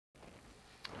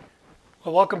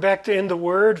Well, welcome back to In the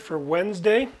Word for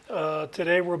Wednesday.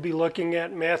 Today we'll be looking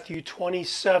at Matthew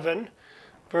 27,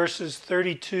 verses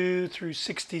 32 through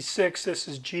 66. This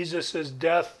is Jesus'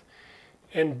 death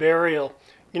and burial.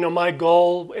 You know, my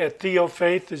goal at Theo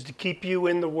Faith is to keep you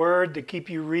in the Word, to keep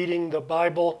you reading the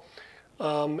Bible,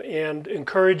 and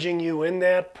encouraging you in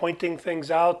that, pointing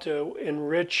things out to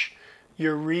enrich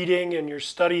your reading and your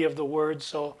study of the Word.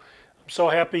 So I'm so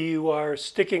happy you are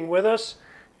sticking with us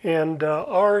and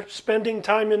are spending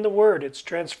time in the Word. It's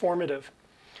transformative.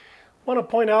 I want to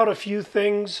point out a few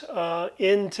things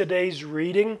in today's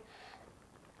reading.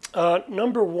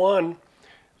 Number one,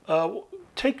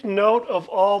 take note of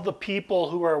all the people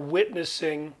who are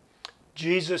witnessing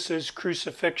Jesus'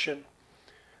 crucifixion.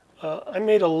 I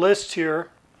made a list here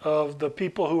of the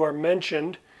people who are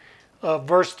mentioned.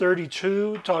 Verse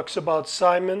 32 talks about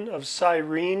Simon of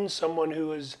Cyrene, someone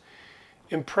who is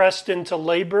impressed into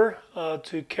labor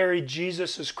to carry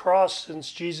Jesus' cross,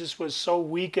 since Jesus was so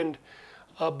weakened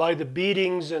by the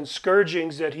beatings and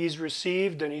scourgings that he's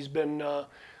received, and he's been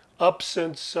up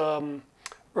since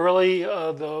early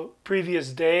the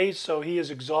previous day, so he is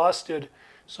exhausted.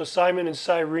 So Simon and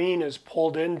Cyrene is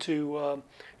pulled into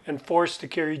and forced to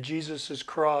carry Jesus'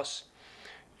 cross.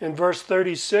 In verse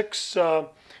 36,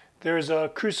 there's a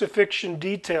crucifixion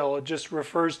detail. It just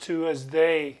refers to as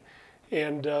they.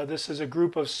 And this is a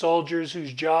group of soldiers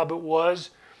whose job it was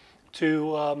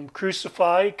to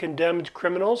crucify condemned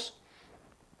criminals.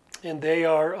 And they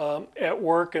are at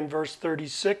work in verse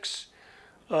 36.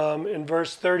 In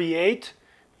verse 38,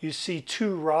 you see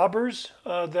two robbers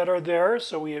that are there.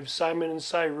 So we have Simon and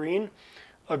Cyrene,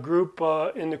 a group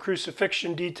in the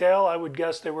crucifixion detail. I would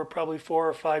guess there were probably 4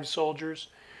 or 5 soldiers.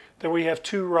 Then we have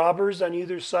two robbers on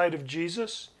either side of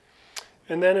Jesus.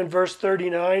 And then in verse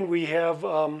 39, we have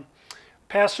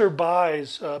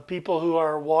passerbys, people who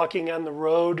are walking on the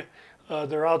road.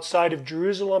 They're outside of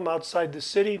Jerusalem, outside the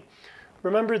city.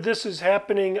 Remember, this is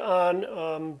happening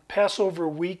on Passover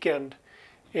weekend.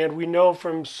 And we know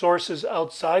from sources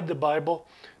outside the Bible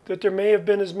that there may have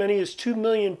been as many as 2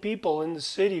 million people in the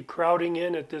city crowding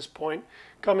in at this point,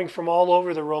 coming from all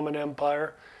over the Roman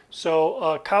Empire.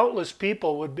 So countless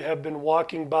people would have been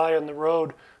walking by on the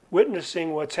road,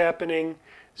 witnessing what's happening,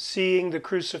 seeing the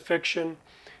crucifixion.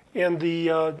 And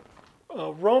the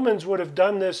Romans would have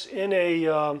done this in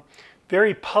a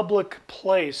very public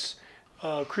place.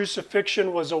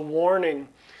 Crucifixion was a warning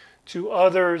to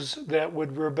others that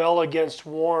would rebel against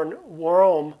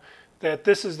Rome that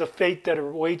this is the fate that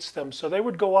awaits them. So they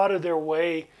would go out of their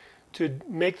way to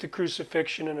make the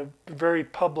crucifixion in a very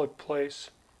public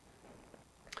place.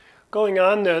 Going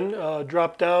on then,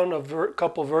 drop down a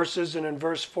couple verses, and in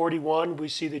verse 41 we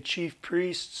see the chief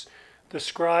priests, the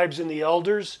scribes, and the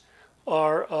elders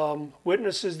are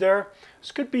witnesses there.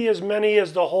 This could be as many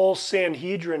as the whole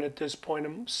Sanhedrin at this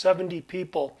point. 70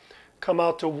 people come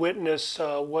out to witness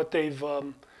what they've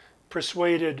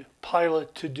persuaded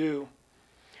Pilate to do.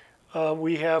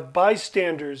 We have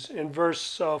bystanders in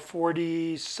verse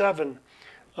 47,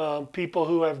 people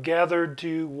who have gathered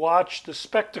to watch the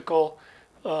spectacle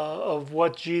of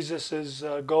what Jesus is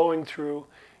going through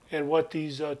and what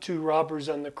these two robbers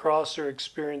on the cross are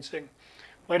experiencing.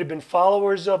 Might have been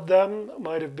followers of them,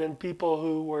 might have been people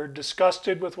who were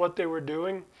disgusted with what they were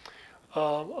doing,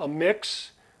 a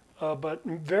mix, but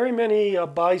very many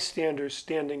bystanders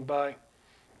standing by.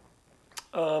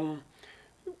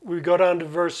 We go down to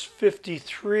verse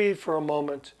 53 for a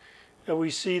moment, and we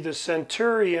see the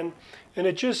centurion, and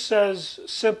it just says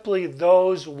simply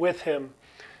those with him.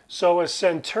 So a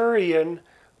centurion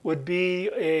would be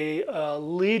a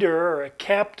leader or a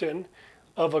captain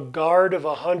of a guard of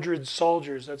 100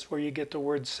 soldiers. That's where you get the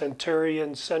word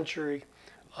centurion, century.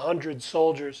 100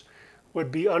 soldiers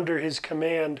would be under his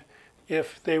command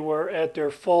if they were at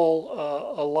their full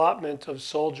allotment of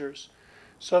soldiers.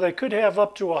 So they could have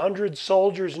up to 100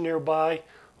 soldiers nearby.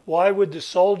 Why would the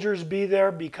soldiers be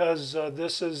there? Because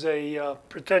this is a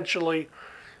potentially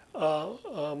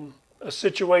a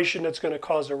situation that's going to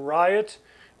cause a riot.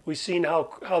 We've seen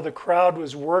how the crowd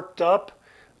was worked up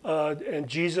and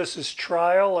Jesus'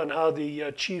 trial, and how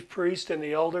the chief priest and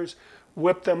the elders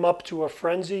whipped them up to a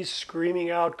frenzy,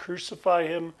 screaming out, "Crucify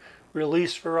him,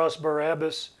 release for us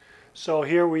Barabbas." So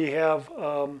here we have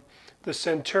the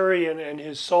centurion and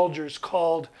his soldiers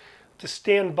called to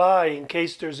stand by in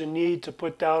case there's a need to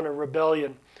put down a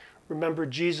rebellion. Remember,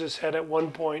 Jesus had at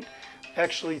one point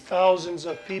actually thousands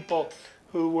of people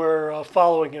who were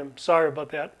following him. Sorry about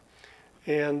that.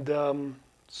 And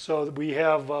so we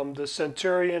have the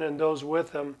centurion and those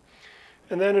with him.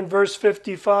 And then in verse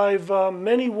 55,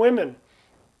 many women,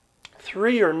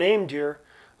 3 are named here,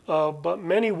 but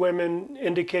many women,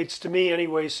 indicates to me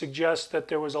anyway, suggests that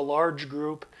there was a large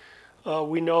group.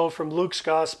 We know from Luke's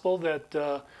gospel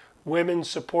that women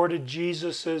supported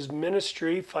Jesus'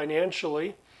 ministry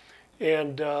financially,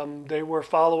 and they were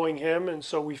following him, and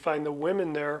so we find the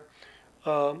women there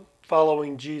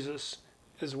following Jesus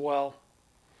as well.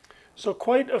 So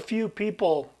quite a few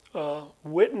people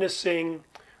witnessing,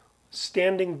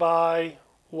 standing by,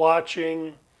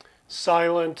 watching,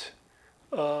 silent,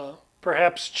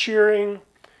 perhaps cheering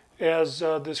as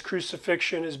this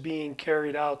crucifixion is being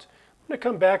carried out. I'm going to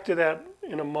come back to that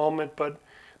in a moment, but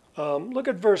look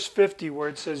at verse 50 where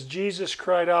it says, Jesus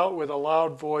cried out with a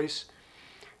loud voice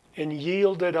and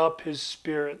yielded up his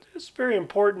spirit. It's very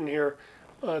important here.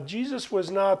 Jesus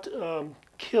was not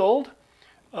killed.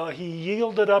 He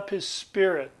yielded up his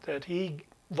spirit, that he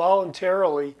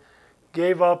voluntarily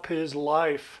gave up his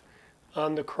life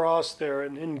on the cross there.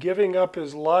 And in giving up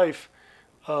his life,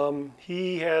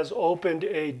 he has opened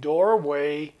a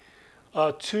doorway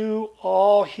to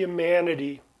all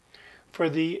humanity for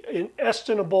the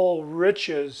inestimable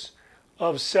riches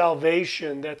of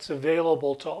salvation that's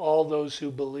available to all those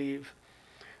who believe.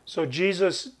 So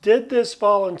Jesus did this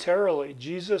voluntarily.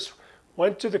 Jesus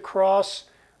went to the cross.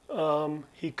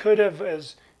 He could have,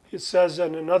 as it says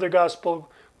in another gospel,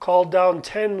 called down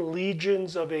 10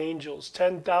 legions of angels,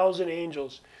 10,000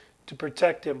 angels to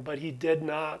protect him, but he did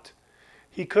not.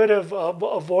 He could have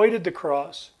avoided the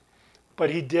cross, but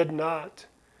he did not.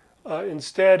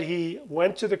 Instead, he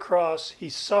went to the cross, he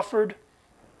suffered,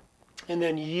 and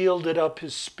then yielded up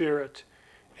his spirit.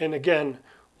 And again,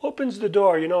 opens the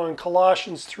door. You know, in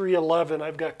Colossians 3:11,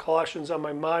 I've got Colossians on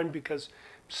my mind because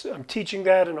I'm teaching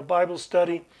that in a Bible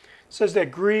study. It says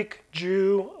that Greek,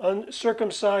 Jew,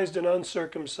 circumcised and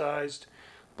uncircumcised,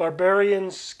 barbarian,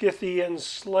 Scythian,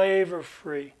 slave or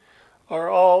free, are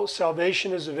all,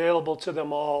 salvation is available to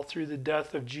them all through the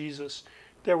death of Jesus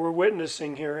that we're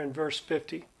witnessing here in verse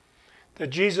 50. That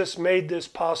Jesus made this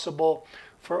possible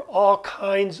for all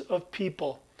kinds of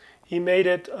people. He made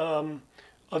it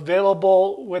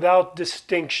available without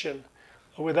distinction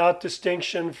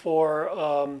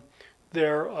for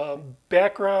their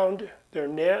background, their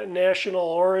national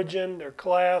origin, their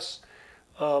class.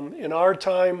 In our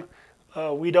time,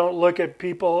 we don't look at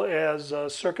people as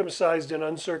circumcised and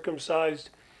uncircumcised,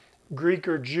 Greek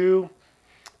or Jew.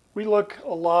 We look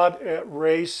a lot at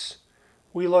race.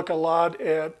 We look a lot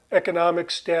at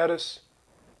economic status.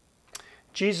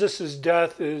 Jesus'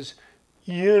 death is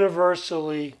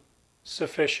universally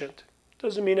sufficient.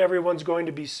 Doesn't mean everyone's going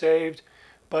to be saved,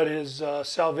 but his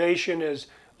salvation is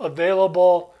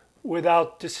available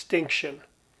without distinction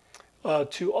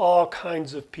to all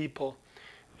kinds of people.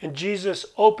 And Jesus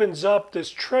opens up this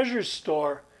treasure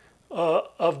store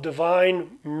of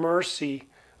divine mercy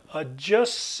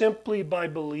just simply by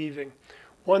believing.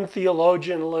 One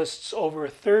theologian lists over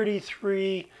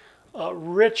 33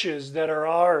 riches that are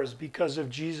ours because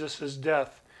of Jesus'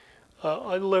 death.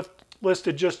 I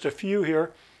listed just a few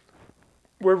here.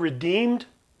 We're redeemed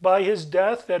by his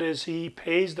death, that is, he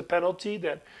pays the penalty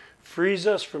that frees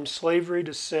us from slavery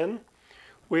to sin.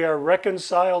 We are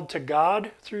reconciled to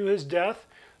God through his death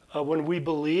when we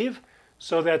believe,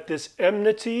 so that this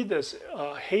enmity, this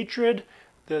hatred,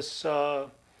 this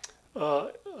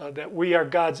that we are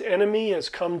God's enemy has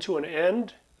come to an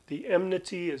end. The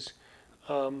enmity is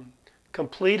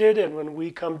completed, and when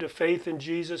we come to faith in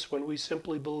Jesus, when we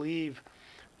simply believe,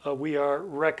 we are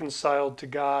reconciled to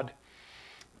God.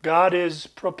 God is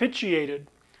propitiated.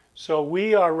 So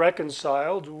we are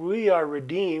reconciled, we are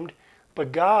redeemed,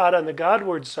 but God, on the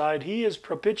Godward side, he is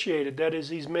propitiated. That is,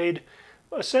 he's made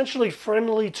essentially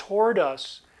friendly toward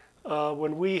us.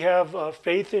 When we have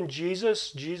faith in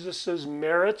Jesus, Jesus'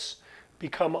 merits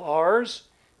become ours.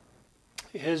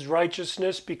 His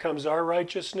righteousness becomes our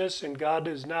righteousness, and God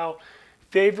is now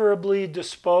favorably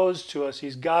disposed to us.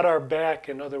 He's got our back,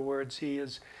 in other words. He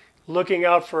is looking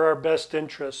out for our best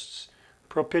interests,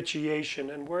 propitiation.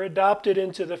 And we're adopted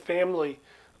into the family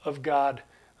of God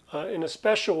in a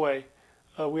special way.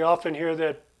 We often hear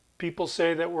that people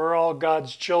say that we're all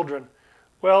God's children.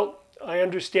 Well, I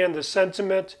understand the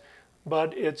sentiment,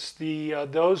 but it's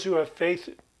those who have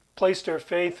placed their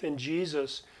faith in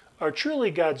Jesus are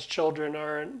truly God's children,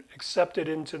 are accepted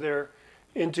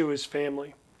into his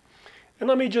family. And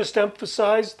let me just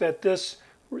emphasize that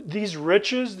these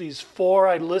riches, these four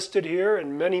I listed here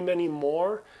and many, many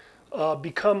more,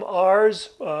 become ours,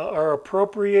 are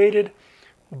appropriated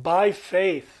by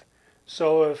faith.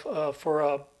 So if for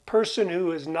a person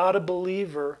who is not a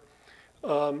believer,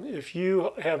 if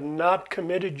you have not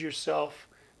committed yourself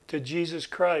to Jesus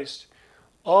Christ,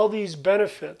 all these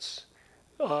benefits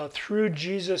through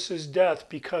Jesus' death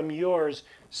become yours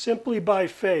simply by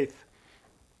faith.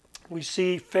 We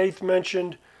see faith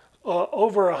mentioned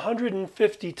over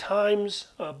 150 times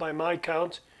by my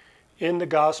count in the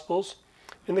Gospels.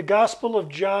 In the Gospel of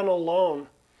John alone,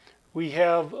 we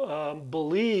have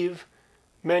believe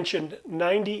mentioned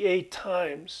 98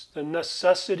 times, the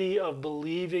necessity of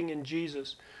believing in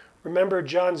Jesus. Remember,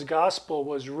 John's Gospel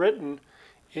was written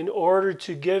in order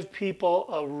to give people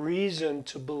a reason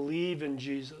to believe in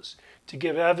Jesus, to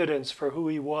give evidence for who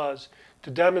he was, to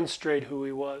demonstrate who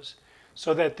he was,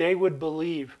 so that they would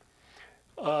believe.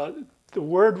 The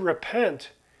word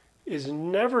repent is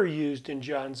never used in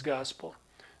John's Gospel.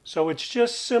 So it's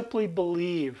just simply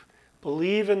believe.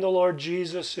 Believe in the Lord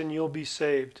Jesus and you'll be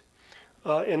saved.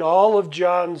 In all of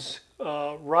John's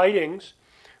writings,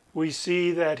 we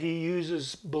see that he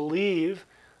uses believe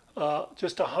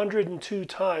just 102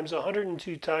 times.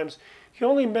 102 times. He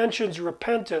only mentions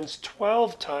repentance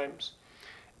 12 times.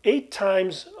 8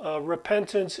 times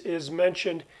repentance is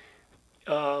mentioned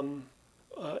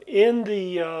in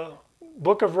the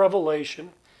book of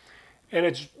Revelation, and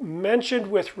it's mentioned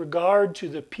with regard to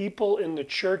the people in the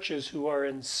churches who are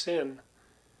in sin.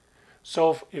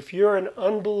 So if you're an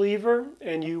unbeliever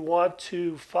and you want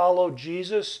to follow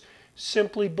Jesus,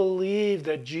 simply believe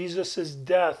that Jesus'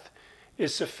 death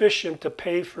is sufficient to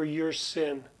pay for your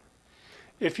sin.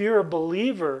 If you're a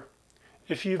believer,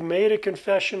 if you've made a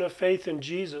confession of faith in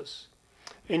Jesus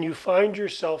and you find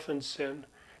yourself in sin,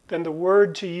 then the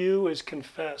word to you is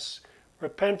confess.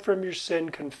 Repent from your sin,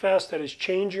 confess, that is,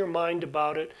 change your mind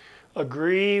about it,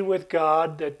 agree with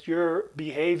God that your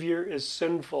behavior is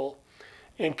sinful,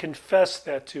 and confess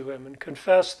that to him. And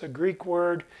confess, the Greek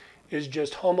word is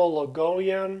just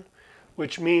homologoion,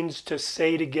 which means to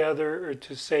say together or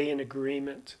to say in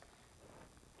agreement.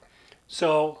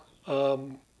 So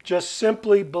just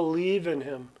simply believe in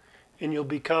him and you'll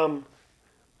become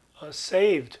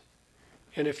saved.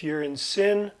 And if you're in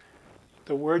sin,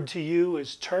 the word to you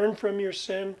is turn from your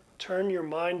sin, turn your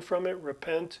mind from it,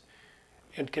 repent,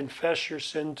 and confess your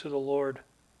sin to the Lord.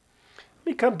 Let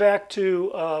me come back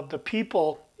to the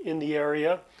people in the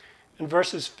area. In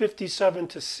verses 57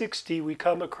 to 60, we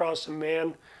come across a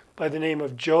man by the name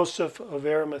of Joseph of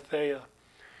Arimathea.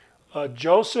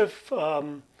 Joseph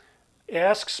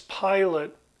asks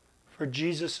Pilate for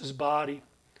Jesus' body.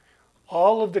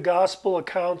 All of the gospel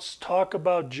accounts talk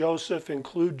about Joseph,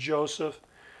 include Joseph.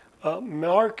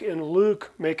 Mark and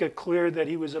Luke make it clear that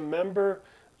he was a member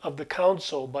of the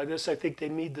council. By this, I think they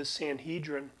mean the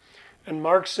Sanhedrin. And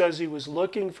Mark says he was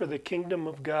looking for the kingdom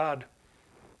of God.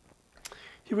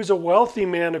 He was a wealthy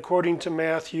man, according to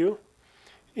Matthew.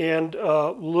 And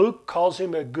Luke calls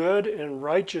him a good and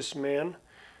righteous man.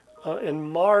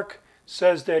 And Mark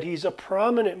says that he's a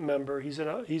prominent member.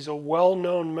 He's a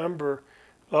well-known member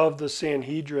of the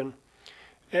Sanhedrin.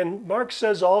 And Mark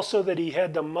says also that he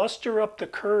had to muster up the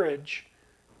courage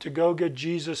to go get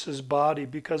Jesus' body,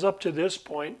 because up to this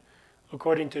point,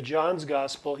 according to John's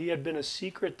gospel, he had been a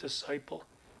secret disciple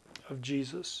of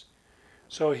Jesus.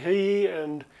 So he,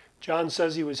 and John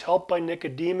says he was helped by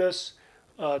Nicodemus,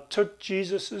 took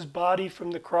Jesus' body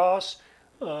from the cross.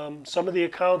 Some of the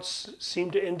accounts seem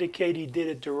to indicate he did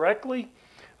it directly.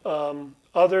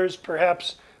 Others,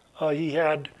 perhaps he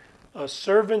had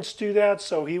servants do that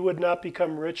so he would not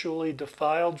become ritually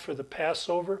defiled for the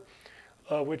Passover,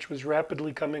 which was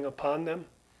rapidly coming upon them.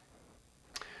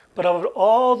 But of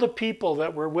all the people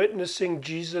that were witnessing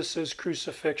Jesus'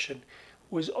 crucifixion, it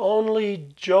was only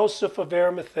Joseph of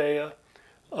Arimathea,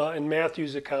 in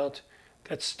Matthew's account,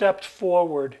 that stepped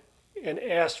forward and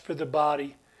asked for the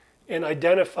body and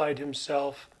identified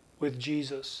himself with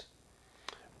Jesus.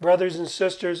 Brothers and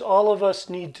sisters, all of us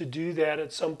need to do that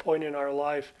at some point in our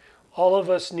life. All of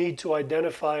us need to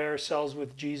identify ourselves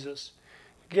with Jesus.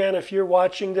 Again, if you're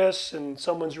watching this and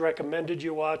someone's recommended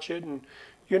you watch it and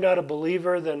you're not a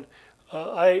believer, then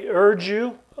I urge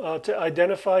you to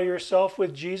identify yourself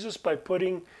with Jesus by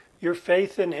putting your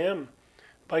faith in him,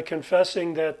 by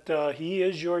confessing that he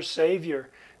is your Savior,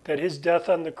 that his death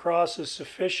on the cross is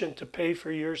sufficient to pay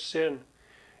for your sin.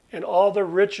 And all the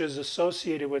riches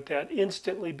associated with that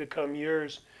instantly become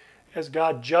yours as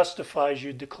God justifies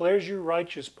you, declares you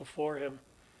righteous before him.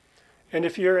 And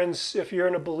if you're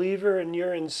a believer and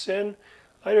you're in sin,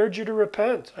 I urge you to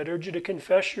repent. I'd urge you to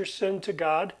confess your sin to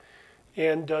God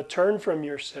and turn from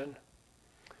your sin.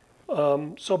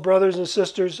 So brothers and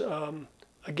sisters,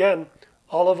 again,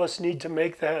 all of us need to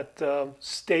make that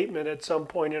statement at some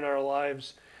point in our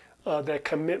lives, that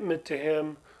commitment to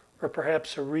him, or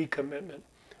perhaps a recommitment.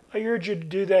 I urge you to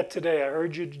do that today. I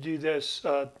urge you to do this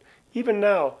even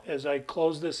now as I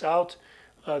close this out,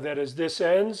 that as this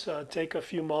ends, take a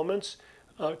few moments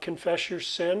confess your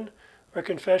sin or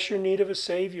confess your need of a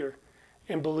Savior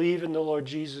and believe in the Lord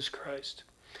Jesus Christ.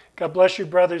 God bless you,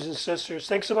 brothers and sisters.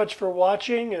 Thanks so much for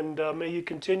watching, and may you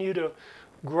continue to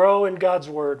grow in God's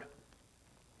Word.